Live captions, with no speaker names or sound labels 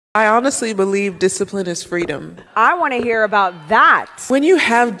I honestly believe discipline is freedom. I want to hear about that. When you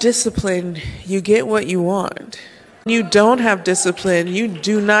have discipline, you get what you want. When you don't have discipline, you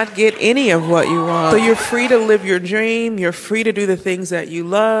do not get any of what you want. So you're free to live your dream, you're free to do the things that you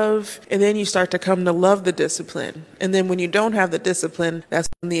love, and then you start to come to love the discipline. And then when you don't have the discipline, that's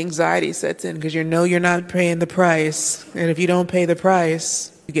when the anxiety sets in, because you know you're not paying the price. And if you don't pay the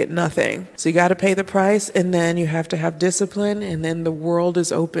price, you get nothing. So you got to pay the price, and then you have to have discipline, and then the world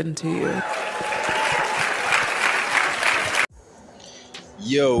is open to you.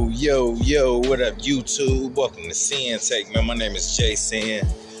 Yo, what up, YouTube? Welcome to Sinn-Take, man. My name is Jason,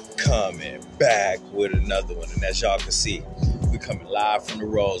 coming back with another one. And as y'all can see, we coming live from the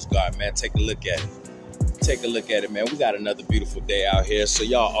Rose Garden, man. Take a look at it. Take a look at it, man. We got another beautiful day out here. So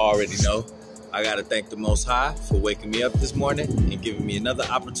y'all already know, I got to thank the Most High for waking me up this morning and giving me another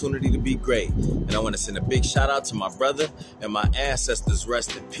opportunity to be great. And I want to send a big shout out to my brother and my ancestors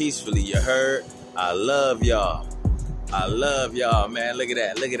resting peacefully. You heard? I love y'all. I love y'all, man. Look at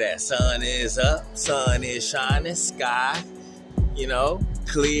that. Look at that. Sun is up. Sun is shining. Sky,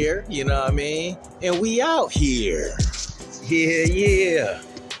 clear. You know what I mean? And we out here. Yeah.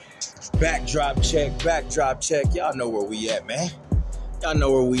 Backdrop check. Y'all know where we at, man.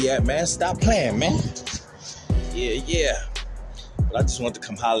 Stop playing, man. Yeah. But I just want to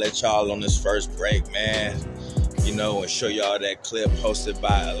come holler at y'all on this first break, man. And show y'all that clip posted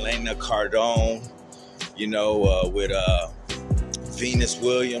by Elena Cardone. With Venus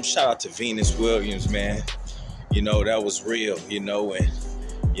Williams. Shout out to Venus Williams, man. That was real,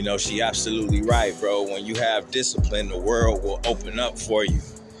 and, she absolutely right, bro. When you have discipline, the world will open up for you,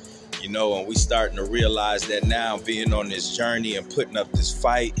 and we starting to realize that now, being on this journey and putting up this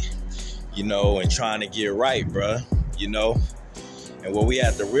fight, and trying to get right, bro, and what we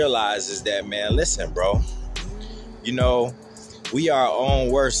have to realize is that, man, listen, bro, we are our own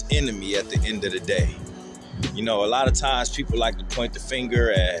worst enemy at the end of the day. A lot of times people like to point the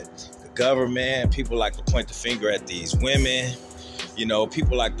finger at the government. People like to point the finger at these women.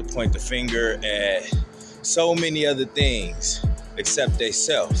 People like to point the finger at so many other things except they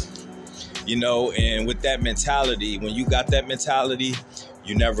self. And with that mentality, when you got that mentality,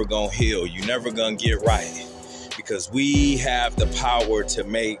 you never gonna heal. You never gonna get right, because we have the power to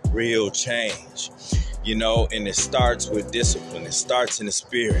make real change. And it starts with discipline. It starts in the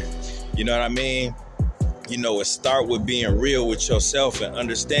spirit. You know what I mean? It start with being real with yourself and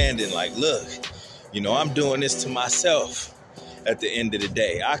understanding, like, look, I'm doing this to myself at the end of the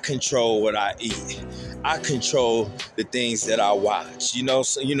day. I control what I eat. I control the things that I watch,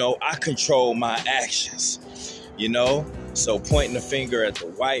 I control my actions, So pointing the finger at the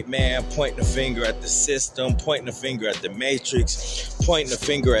white man, pointing the finger at the system, pointing the finger at the matrix, pointing the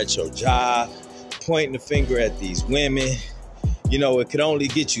finger at your job, pointing the finger at these women, it could only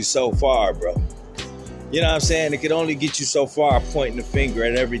get you so far, bro. You know what I'm saying? It could only get you so far pointing the finger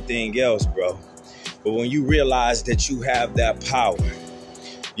at everything else, bro. But when you realize that you have that power,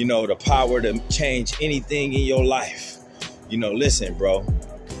 the power to change anything in your life, listen, bro,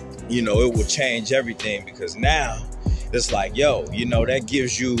 it will change everything, because now it's like, that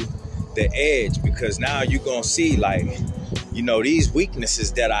gives you the edge, because now you're going to see, like, these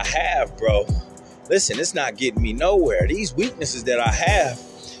weaknesses that I have, bro. Listen, it's not getting me nowhere. These weaknesses that I have,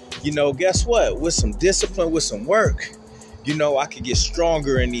 guess what? With some discipline, with some work, I could get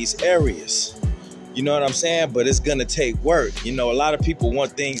stronger in these areas. You know what I'm saying? But it's going to take work. A lot of people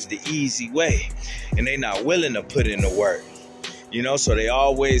want things the easy way, and they're not willing to put in the work. So they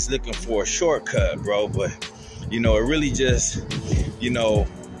always looking for a shortcut, bro. But, it really just,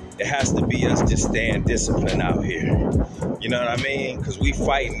 it has to be us just staying disciplined out here. You know what I mean? Because we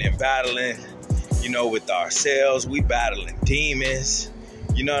fighting and battling, with ourselves. We battling demons.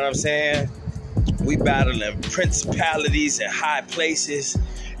 You know what I'm saying? We battling principalities and high places.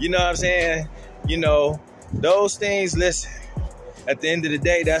 You know what I'm saying? Those things, listen, at the end of the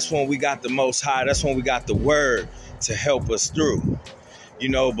day, that's when we got the Most High. That's when we got the word to help us through.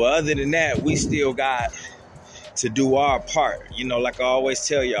 But other than that, we still got to do our part. Like I always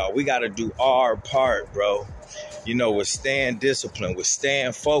tell y'all, we got to do our part, bro. With staying disciplined, with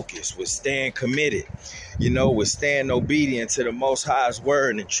staying focused, with staying committed, with staying obedient to the Most High's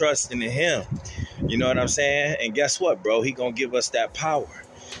word and trusting in Him. You know what I'm saying? And guess what, bro? He gonna give us that power.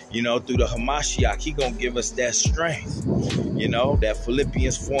 Through the Hamashiach, He gonna give us that strength. That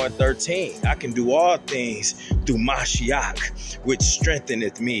Philippians 4:13. I can do all things through Mashiach, which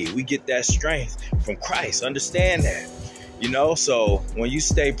strengtheneth me. We get that strength from Christ. Understand that. So when you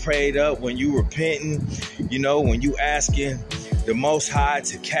stay prayed up, when you repenting, when you asking the Most High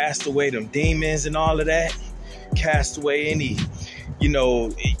to cast away them demons and all of that, cast away any,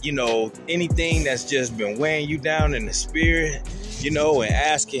 anything that's just been weighing you down in the spirit, and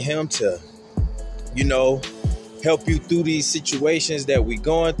asking him to, help you through these situations that we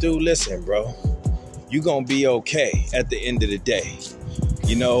going through. Listen, bro, you gonna be okay at the end of the day,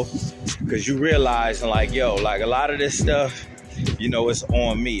 because you realize, like a lot of this stuff, it's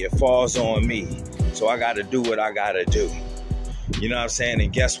on me. It falls on me. So I got to do what I got to do. You know what I'm saying?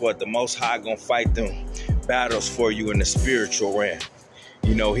 And guess what? The Most High gonna fight them battles for you in the spiritual realm.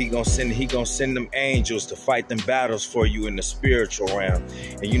 He gonna send them angels to fight them battles for you in the spiritual realm.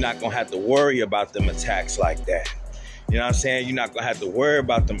 And you're not gonna have to worry about them attacks like that. You know what I'm saying? You're not gonna have to worry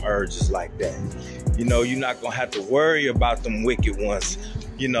about them urges like that. You're not gonna have to worry about them wicked ones,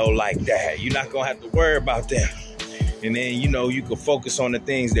 like that. You're not gonna have to worry about them. And then, you can focus on the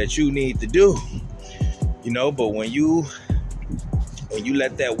things that you need to do. But when you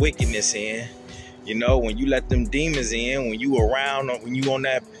let that wickedness in, when you let them demons in, when you around, when you on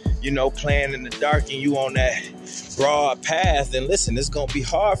that, playing in the dark and you on that broad path, then listen, it's going to be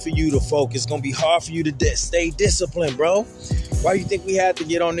hard for you to focus. It's going to be hard for you to stay disciplined, bro. Why you think we had to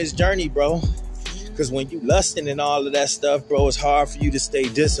get on this journey, bro? Because when you lusting and all of that stuff, bro, it's hard for you to stay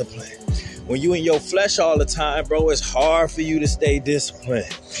disciplined. When you in your flesh all the time, bro, it's hard for you to stay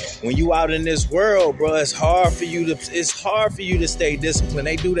disciplined. When you out in this world, bro, it's hard for you to stay disciplined.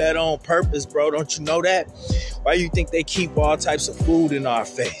 They do that on purpose, bro. Don't you know that? Why you think they keep all types of food in our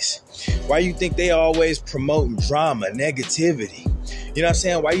face? Why you think they always promoting drama, negativity? You know what I'm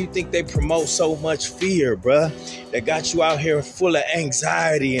saying? Why you think they promote so much fear, bruh? That got you out here full of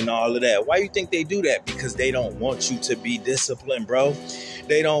anxiety and all of that. Why you think they do that? Because they don't want you to be disciplined, bro.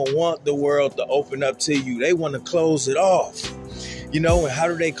 They don't want the world to open up to you. They want to close it off. And how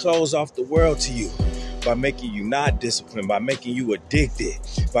do they close off the world to you? By making you not disciplined, by making you addicted,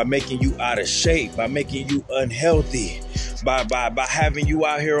 by making you out of shape, by making you unhealthy, by having you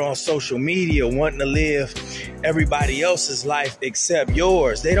out here on social media wanting to live everybody else's life except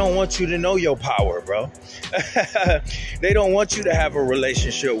yours. They don't want you to know your power, bro. They don't want you to have a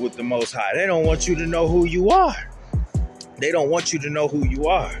relationship with the Most High. They don't want you to know who you are. They don't want you to know who you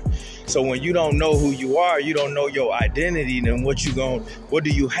are. So when you don't know who you are, you don't know your identity, then what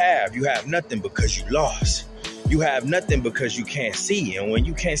do you have? You have nothing because you lost. You have nothing because you can't see. And when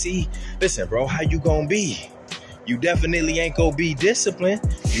you can't see, listen, bro, how you gonna be? You definitely ain't gonna be disciplined.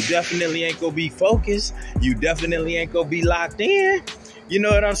 You definitely ain't gonna be focused. You definitely ain't gonna be locked in. You know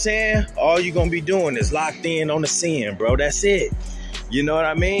what I'm saying? All you gonna be doing is locked in on the sin, bro. That's it. You know what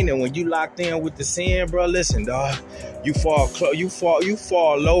I mean? And when you locked in with the sin, bro, listen, dog, you fall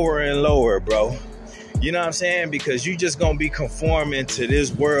lower and lower, bro. You know what I'm saying? Because you just gonna be conforming to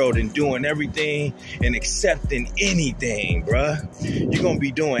this world and doing everything and accepting anything, bruh. You're gonna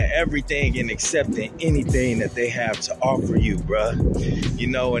be doing everything and accepting anything that they have to offer you, bruh.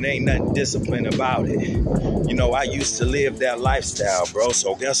 And ain't nothing disciplined about it. I used to live that lifestyle, bro.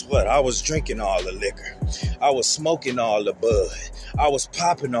 So guess what? I was drinking all the liquor. I was smoking all the bud. I was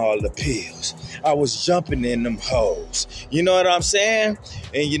popping all the pills. I was jumping in them hoes. You know what I'm saying?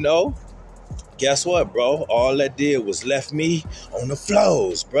 And guess what, bro? All that did was left me on the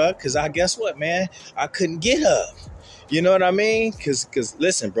floors, bro. Because guess what, man? I couldn't get up. You know what I mean? Because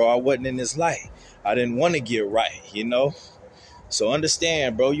listen, bro, I wasn't in this light. I didn't want to get right, So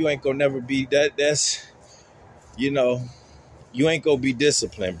understand, bro, you ain't going to never be that. That's, you ain't going to be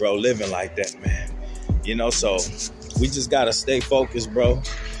disciplined, bro, living like that, man. So we just got to stay focused, bro.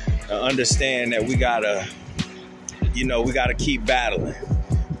 And understand that we got to keep battling.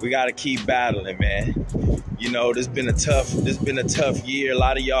 We got to keep battling, man. This been a tough year. A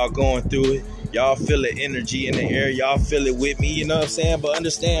lot of y'all going through it. Y'all feel the energy in the air. Y'all feel it with me. You know what I'm saying? But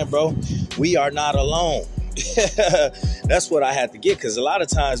understand, bro, we are not alone. That's what I had to get. Because a lot of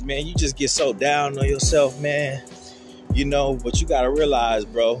times, man, you just get so down on yourself, man. But you got to realize,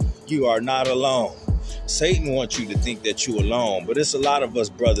 bro, you are not alone. Satan wants you to think that you alone. But it's a lot of us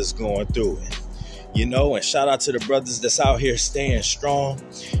brothers going through it. And shout out to the brothers that's out here staying strong.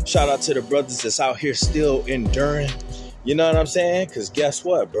 Shout out to the brothers that's out here still enduring. You know what I'm saying? Because guess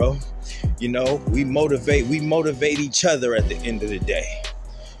what, bro? We motivate each other at the end of the day.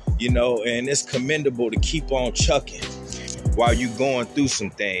 And it's commendable to keep on chucking while you going through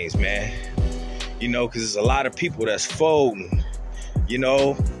some things, man. Because there's a lot of people that's folding,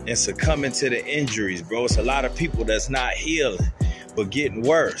 and succumbing to the injuries, bro. It's a lot of people that's not healing, but getting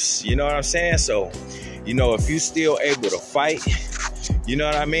worse. You know what I'm saying? So, if you still able to fight, you know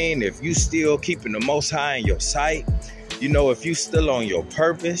what I mean? If you still keeping the Most High in your sight, if you still on your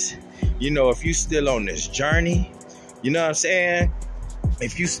purpose, if you still on this journey, you know what I'm saying?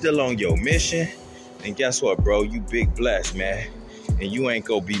 If you still on your mission, then guess what, bro? You big blessed, man. and you ain't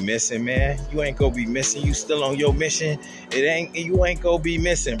gonna be missing, man. You ain't gonna be missing. You still on your mission. You ain't gonna be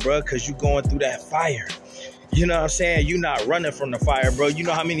missing, bro, because you going through that fire. You know what I'm saying? You not running from the fire, bro. You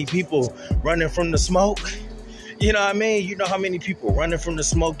know how many people running from the smoke? You know what I mean? You know how many people running from the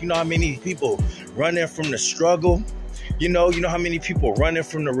smoke? You know how many people running from the struggle? You know how many people running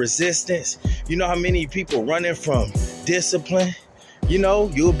from the resistance? You know how many people running from discipline? You know,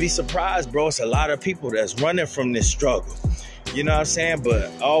 you'll be surprised, bro. It's a lot of people that's running from this struggle. You know what I'm saying?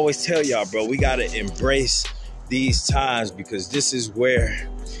 But I always tell y'all, bro, we got to embrace these times, because this is where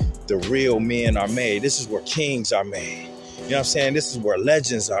the real men are made. This is where kings are made. You know what I'm saying? This is where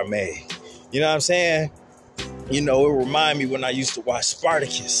legends are made. You know what I'm saying? You know, it remind me when I used to watch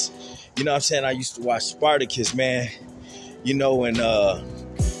Spartacus. You know what I'm saying? I used to watch Spartacus, man. You know, and,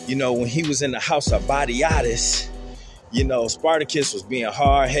 you know, when he was in the house of Badiatus, you know, Spartacus was being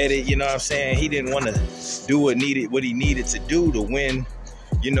hard-headed. You know what I'm saying? He didn't want to do what he needed to do to win,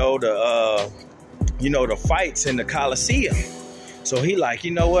 you know, the fights in the Colosseum. So he like,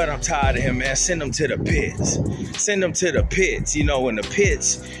 you know what? I'm tired of him, man. Send him to the pits. Send him to the pits. You know, in the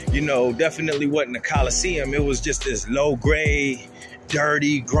pits, you know, definitely wasn't the Colosseum. It was just this low-grade,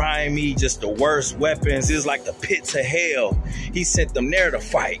 dirty, grimy, just the worst weapons. It was like the pits of hell. He sent them there to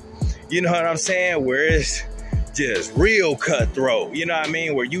fight. You know what I'm saying? Where it's just real cutthroat. You know what I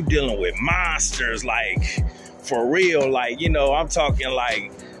mean? Where you dealing with monsters, like, for real. Like, you know, I'm talking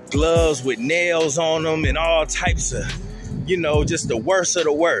like gloves with nails on them and all types of, you know, just the worst of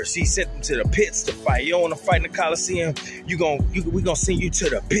the worst. He sent them to the pits to fight. You don't want to fight in the Coliseum? We gonna send you to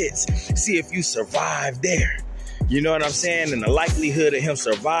the pits. See if you survive there. You know what I'm saying? And the likelihood of him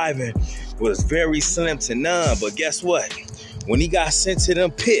surviving was very slim to none. But guess what? When he got sent to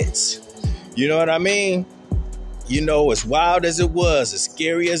them pits, you know what I mean? You know, as wild as it was, as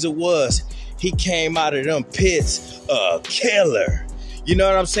scary as it was, he came out of them pits a killer. You know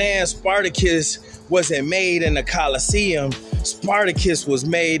what I'm saying? Spartacus wasn't made in the Colosseum. Spartacus was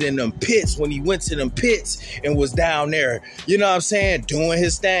made in them pits when he went to them pits and was down there, you know what I'm saying, doing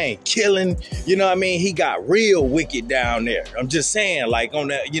his thing, killing, you know what I mean? He got real wicked down there. I'm just saying, like, on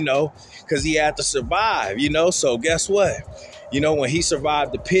that, you know, because he had to survive, you know? So guess what? You know, when he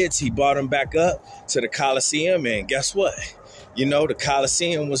survived the pits, he brought him back up to the Colosseum, and guess what? You know, the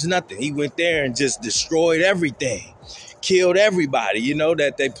Colosseum was nothing. He went there and just destroyed everything. Killed everybody, you know,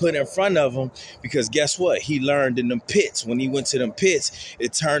 that they put in front of him, because guess what? He learned in them pits. When he went to them pits,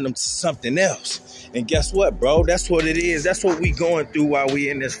 it turned him to something else. And guess what, bro? That's what it is. That's what we going through while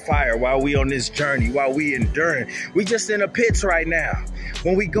we in this fire, while we on this journey, while we enduring. We just in the pits right now.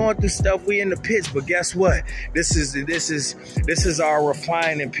 When we going through stuff, we in the pits. But guess what? This is our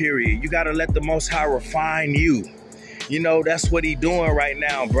refining period. You got to let the Most High refine you. You know, that's what he doing right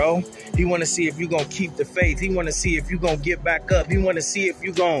now, bro. He want to see if you going to keep the faith. He want to see if you going to get back up. He want to see if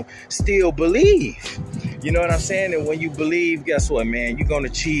you going to still believe. You know what I'm saying? And when you believe, guess what, man? You're going to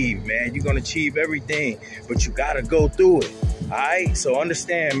achieve, man. You're going to achieve everything, but you got to go through it. All right? So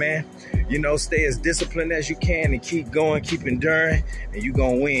understand, man. You know, stay as disciplined as you can and keep going, keep enduring, and you're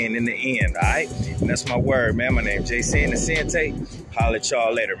going to win in the end, all right? And that's my word, man. My name is Sinn, the Sinn-Take. Holla at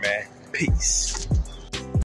y'all later, man. Peace.